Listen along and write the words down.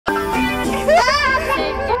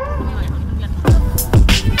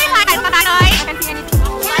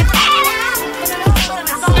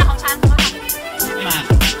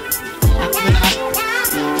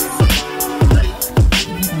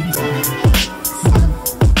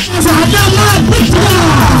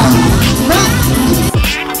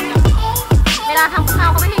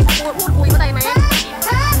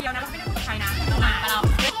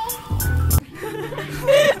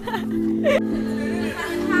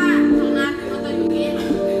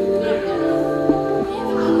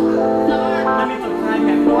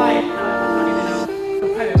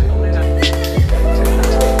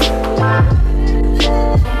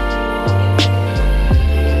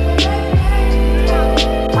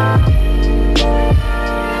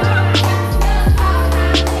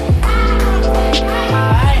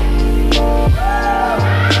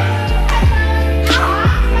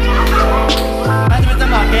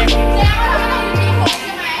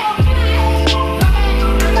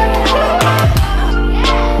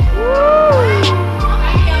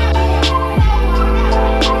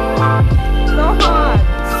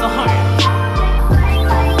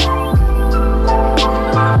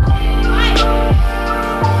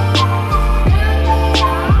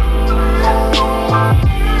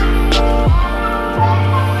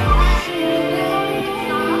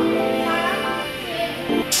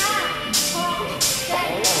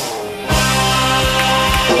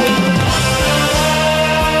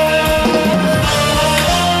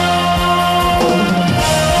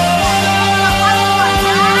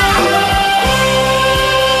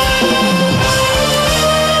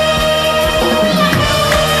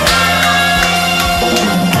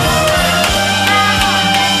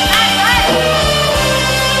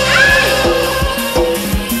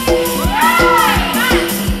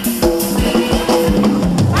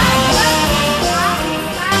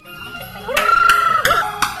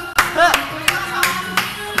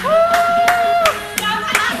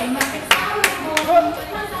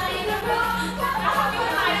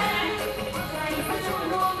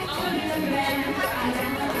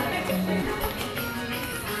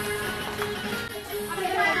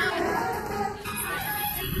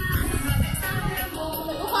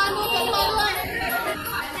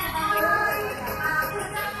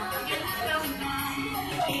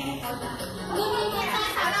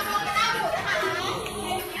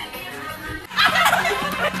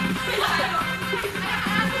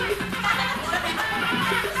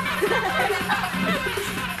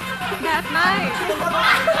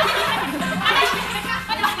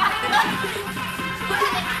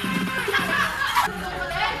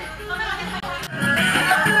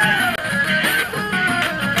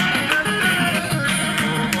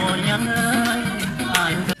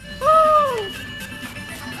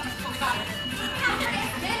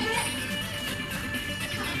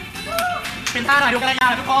เป็นตาหน่อยดูกันยา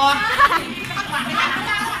วทุกคน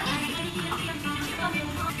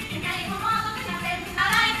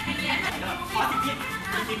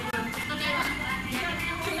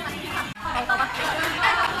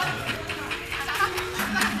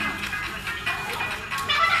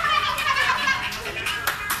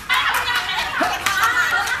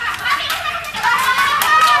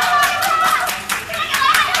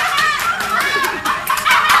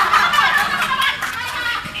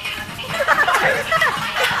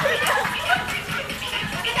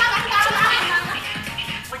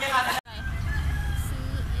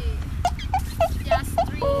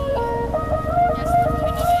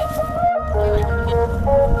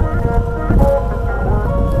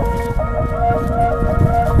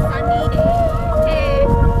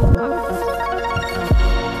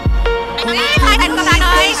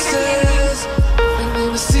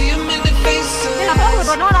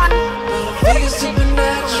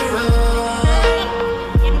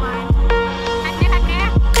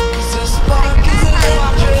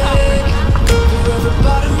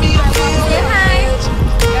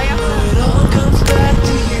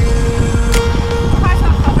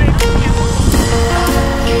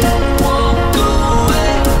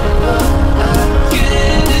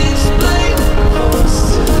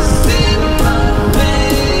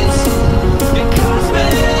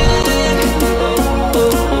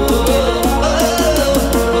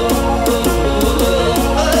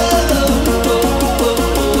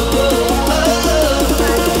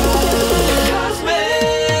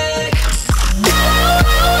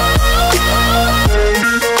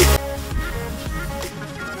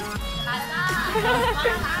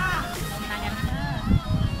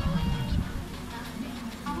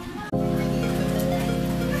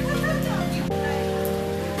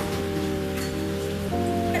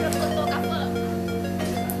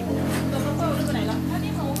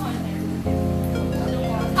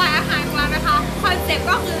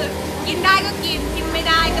ก็คือกินได้ก็กินกินไม่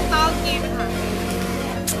ได้ก็ต้องกินค่ะ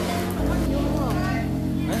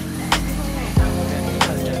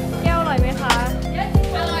เที่ยวอร่อยไหมคะ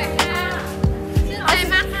อร่อยค่ะชื่นใจ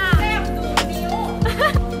มากค่ะ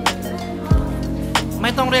ไ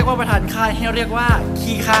ม่ต้องเรียกว่าประธานค่ายให้เรียกว่า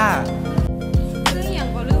ขี้ข้าซึ่งอย่าง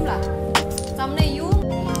ก็ลืมล่ะจำในยุ่ง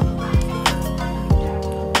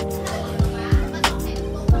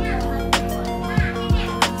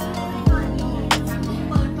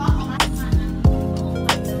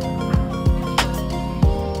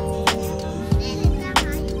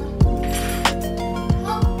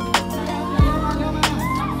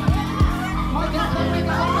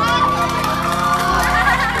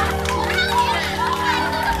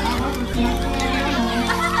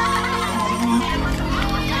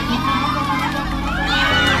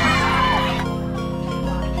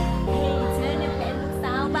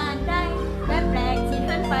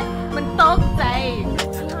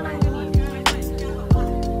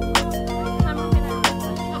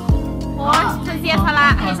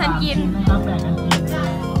ให้ฉันกินนะครับแบ่งกันกินจ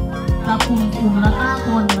ะกลุ่มละ5 ค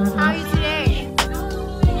นนะครับ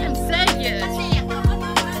I'm so good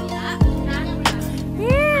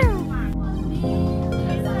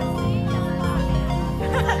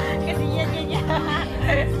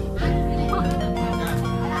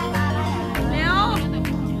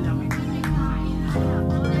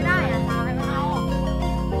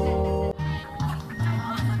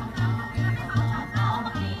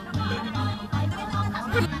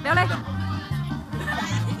เร็วเลย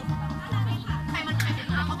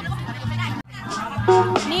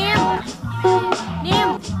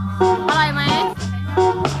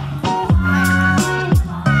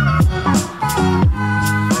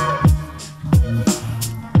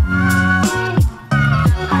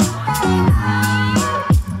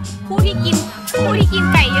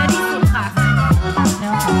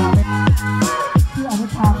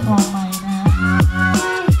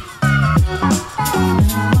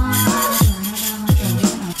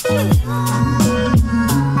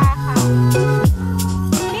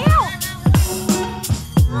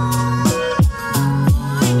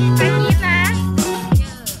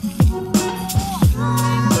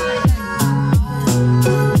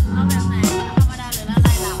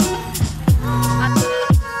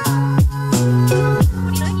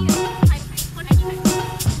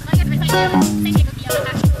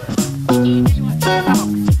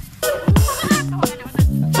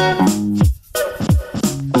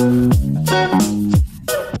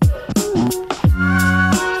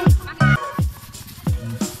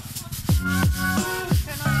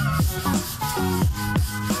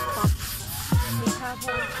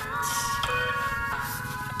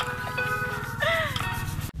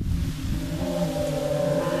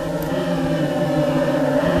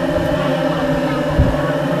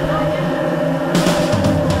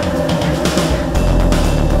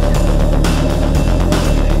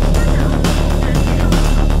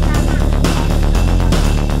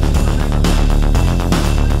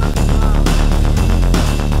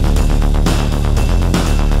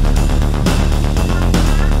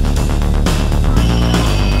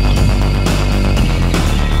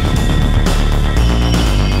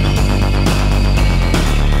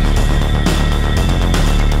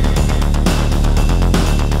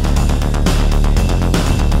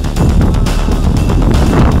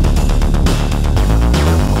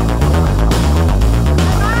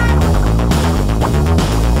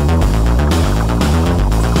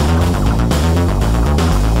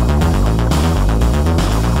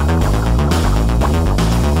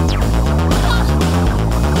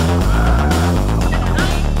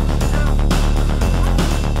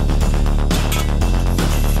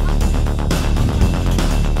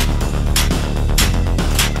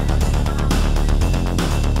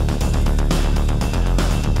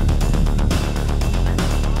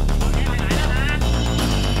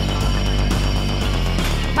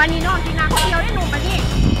านีนอกที่นาเขาเดียวได้หนุ่มปะนี่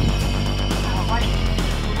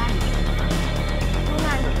ดูง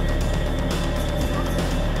าน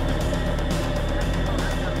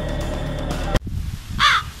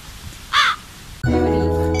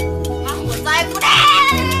หัวใจกูแด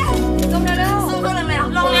งจมเร็วๆสู้เรื่องอะไร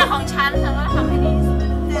โรงเรียนของฉันเธอก็ทำให้ดี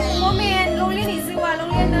โมเมนต์โรงเรียนนี่ซื้อว่าโรง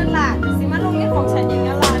เรียนเนินหลักสิมาโรงเรียนของฉันอย่าง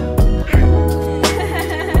นี้ล่ะ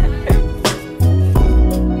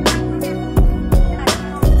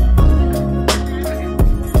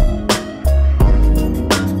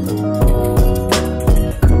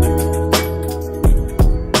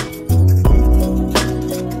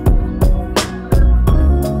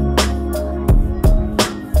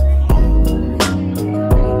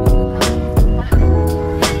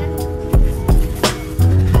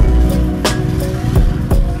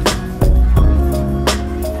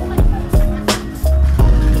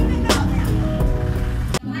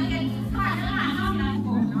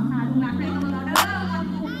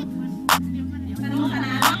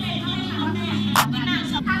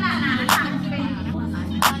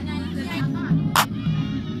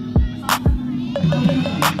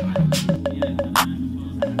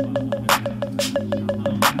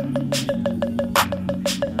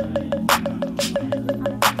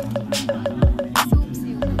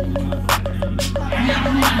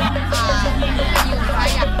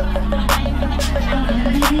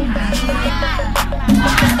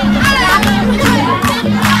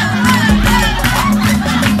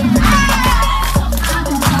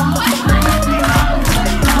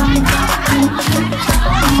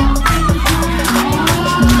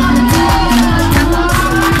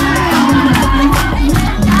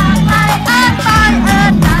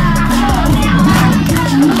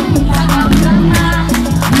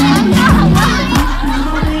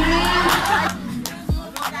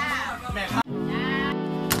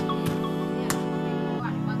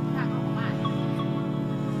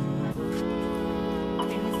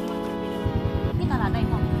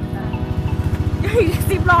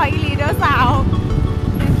10 รอยอีหลีเด้อสาว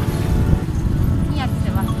อยากเสี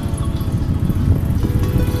ยวะ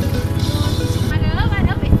มาเด้อ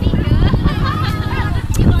ไปสิเด้อ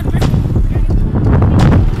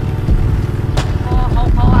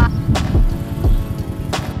เขาว่า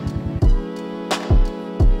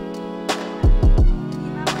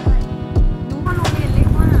ดูว่าโรงเรียนเล็ก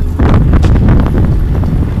มาก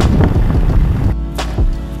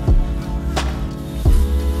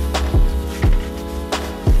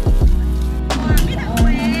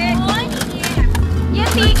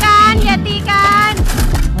อย่าตีกัน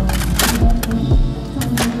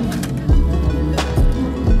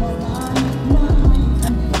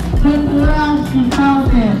เพื่อนๆที่เข้า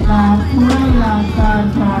เสร็จแล้วช่วยล้างการ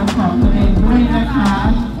ช้อนของตัวเองด้วยนะคะ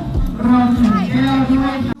รวมถึงแก้วด้ว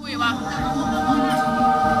ย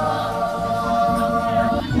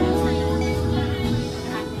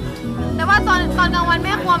แต่ว่าตอนกลางวันแ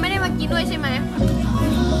ม่ครัวไม่ได้มากินด้วยใช่ไหม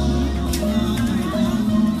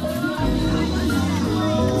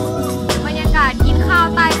บรรยากาศกินข้าว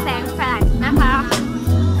ใต้แสงแฟลชนะคะ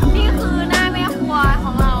นี่คือหน้าแม่ครัวข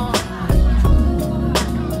องเรา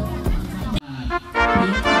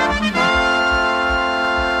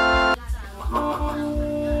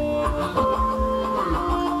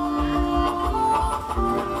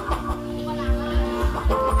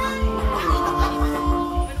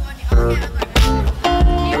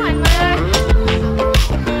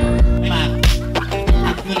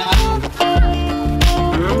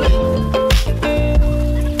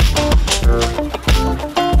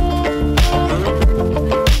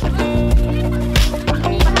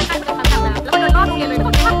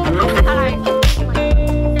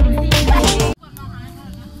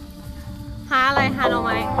หาอะไรหาหน่อไ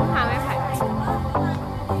ม้หาไม้ไผ่ห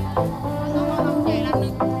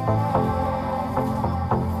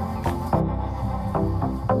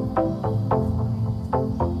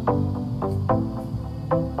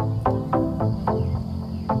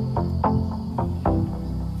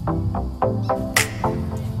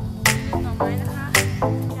อไม้นะคะ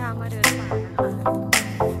อย่ามาเดินป่านะคะ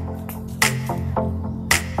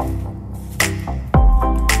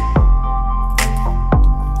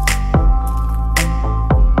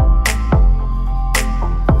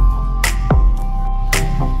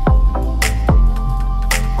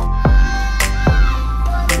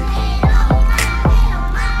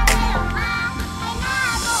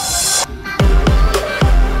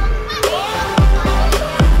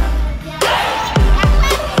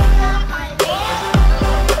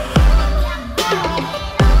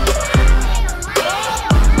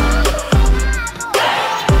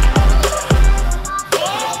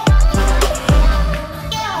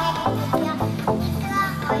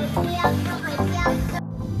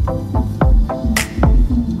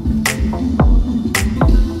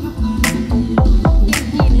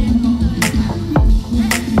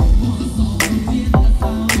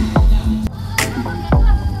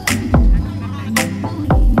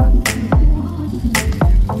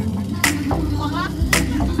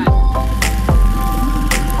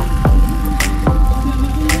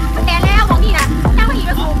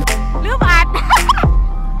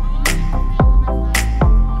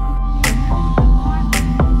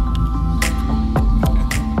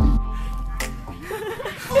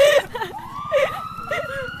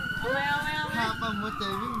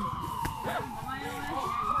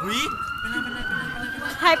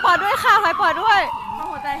ถ่ายปอดด้วยค่ะถ่ายปอดด้วยเข้า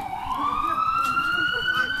หัวใจ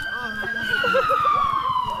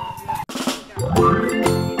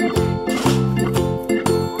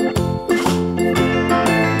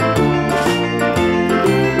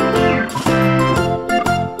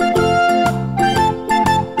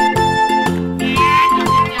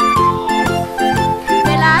เ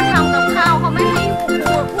วลาทำกับข้าวเขาไม่ให้พู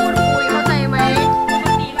ดคุยเข้าใจไหม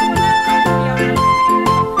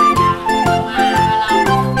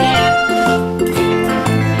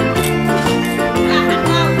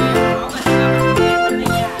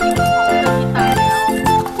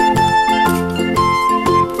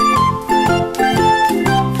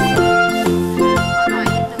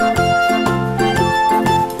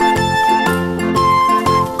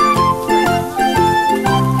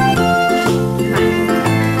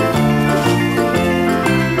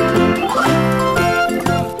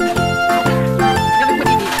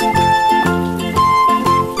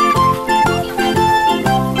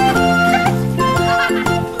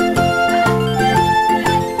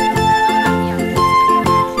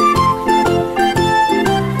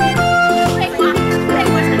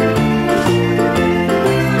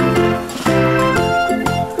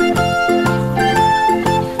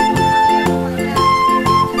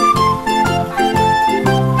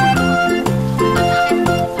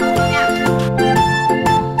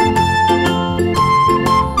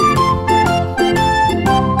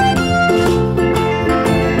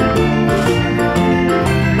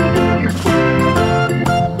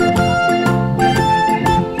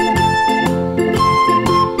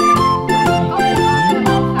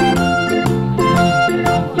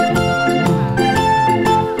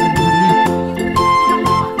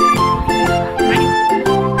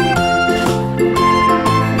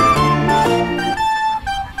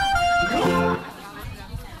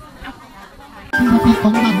ขอ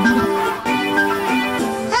งมันนะครับ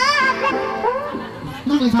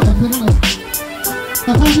นั่งเลยครับเพื่อนนั่งเลยแ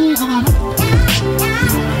ต่ท่านที่เอามา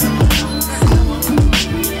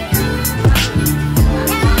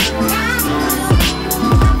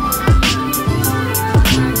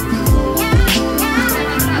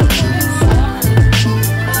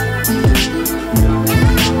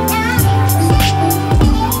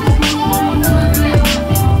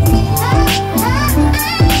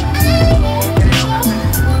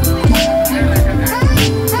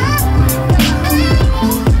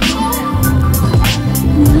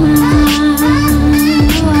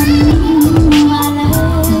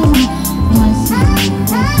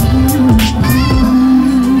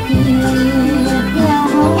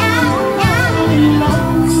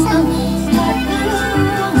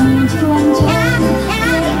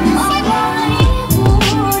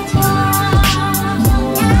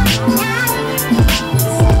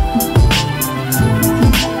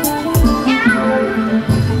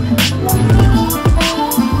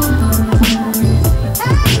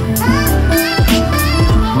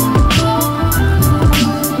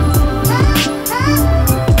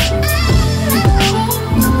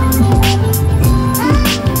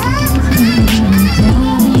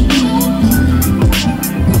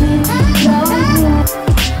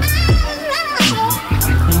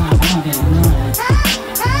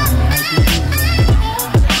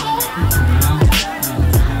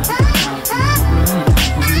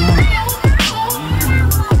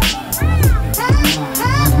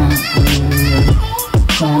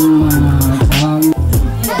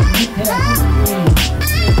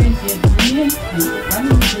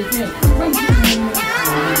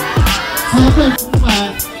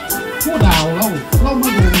ผู้ดาวเราไม่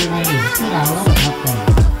ดูยังไงผู้ดาวเราประทับใจ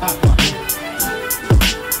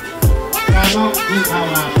การเล่ายิงเอา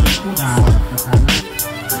ละผู้ดาวนะครับ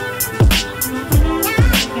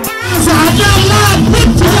สาเจ้าลาดพิ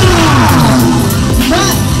ชา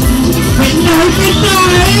เป็นไหนเป็นไห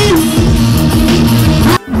น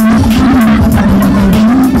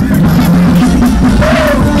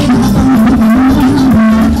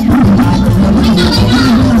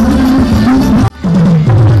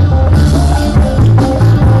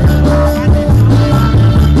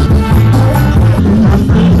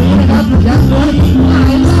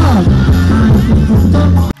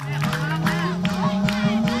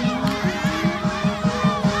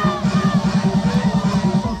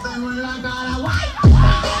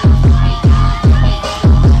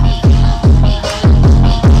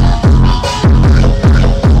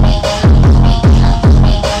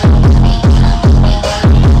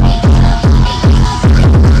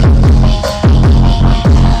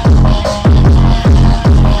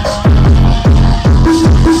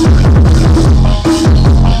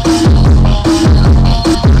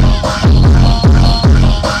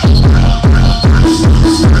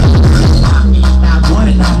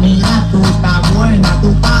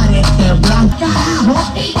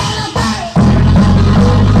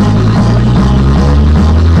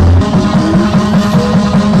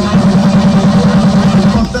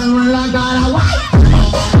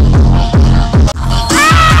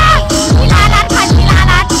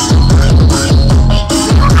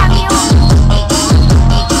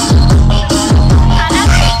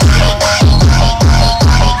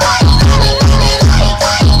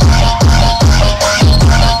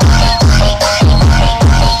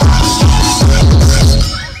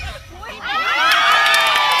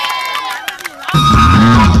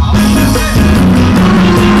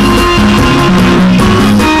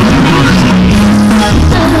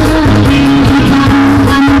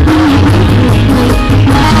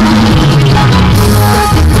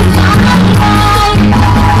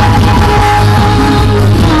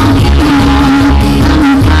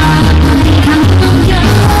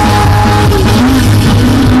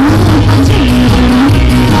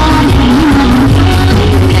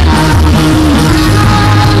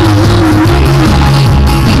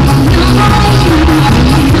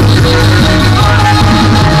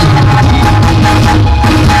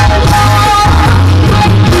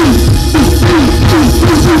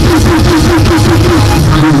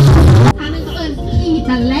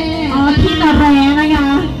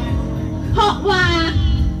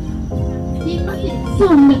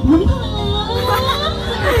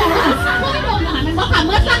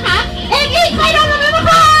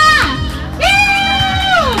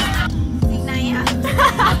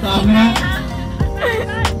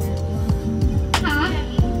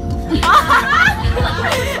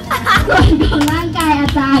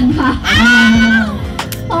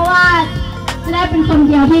เพราะว่าจะได้เป็นคนเ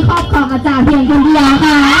ดียวที่ครอบครองอาจารย์เพียงคนเดียว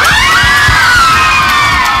ค่ะ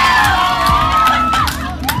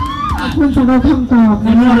ขอบคุณสำหรับคำตอบใน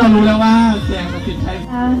เมื่อเรารู้แล้วว่าเสียงตัดสินใจ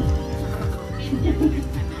ต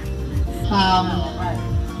าม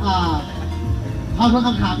เอาทวนค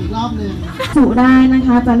ำถามอีกรอบหนึ่งสุได้นะค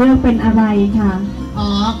ะจะเลือกเป็นอะไรค่ะ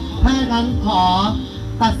ถ้างั้นขอ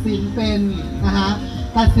ตัดสินเป็นนะคะ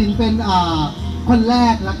ตัดสินเป็นคนแร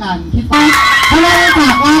กละกันที่ไปเพราะว่าจา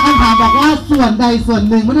กว่าคำถามบอกว่าส่วนใดส่วน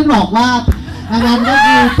หนึ่งไม่ได้บอกว่าดังนั้นก็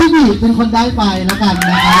คือพี่บีเป็นคนได้ไปละกัน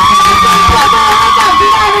นะคะขอบคุณให้กับ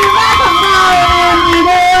พี่อารีนาของเราวันนี้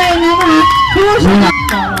ด้วยนะคะผู้ชนะ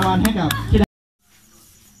รางวัลให้กับ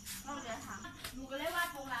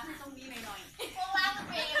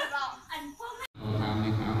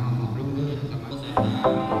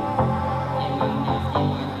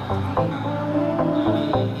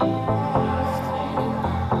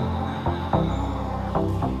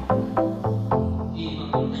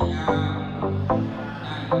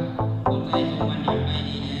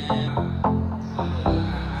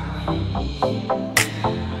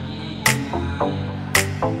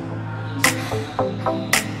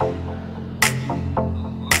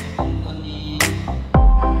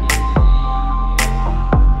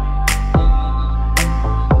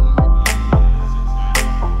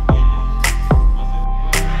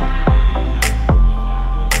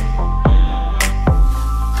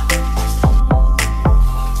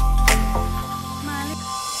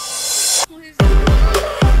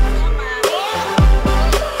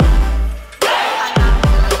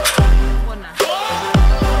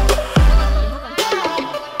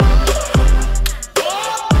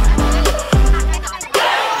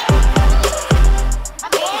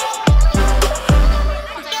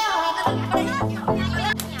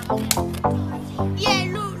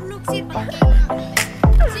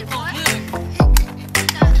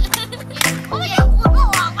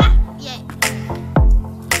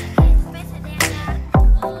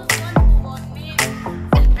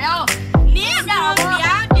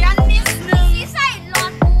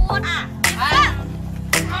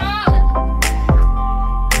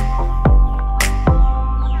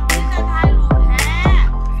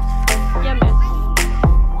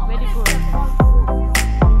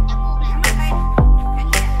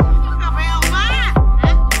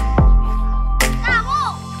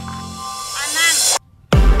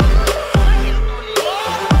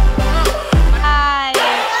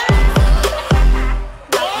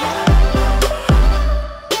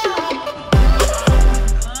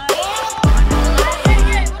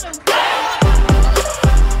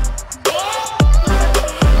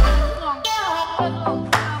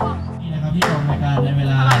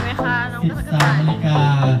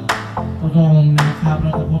ตรงนะครับเร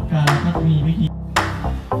าจะพบกันแล้วก็จะมีวิธี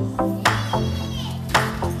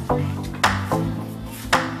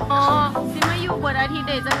สิมาอยู่บนอาทิตย์เ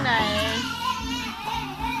ดย์จังไหน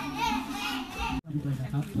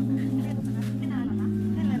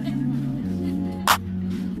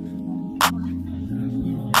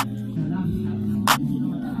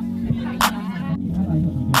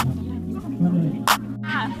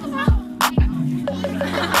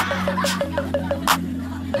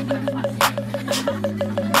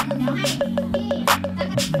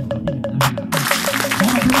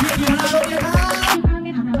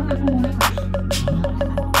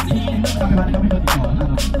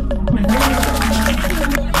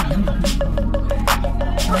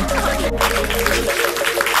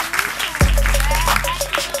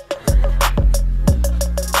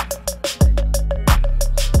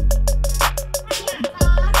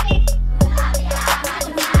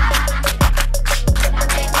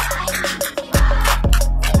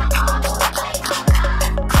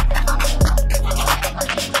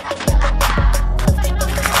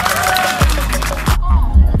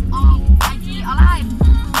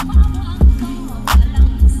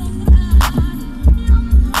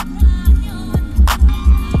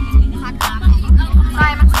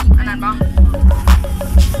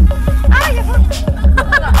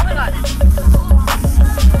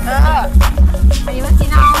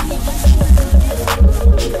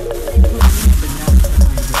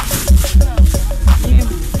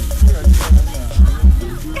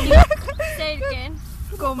Say it again.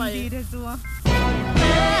 Comeดีเด้อจัว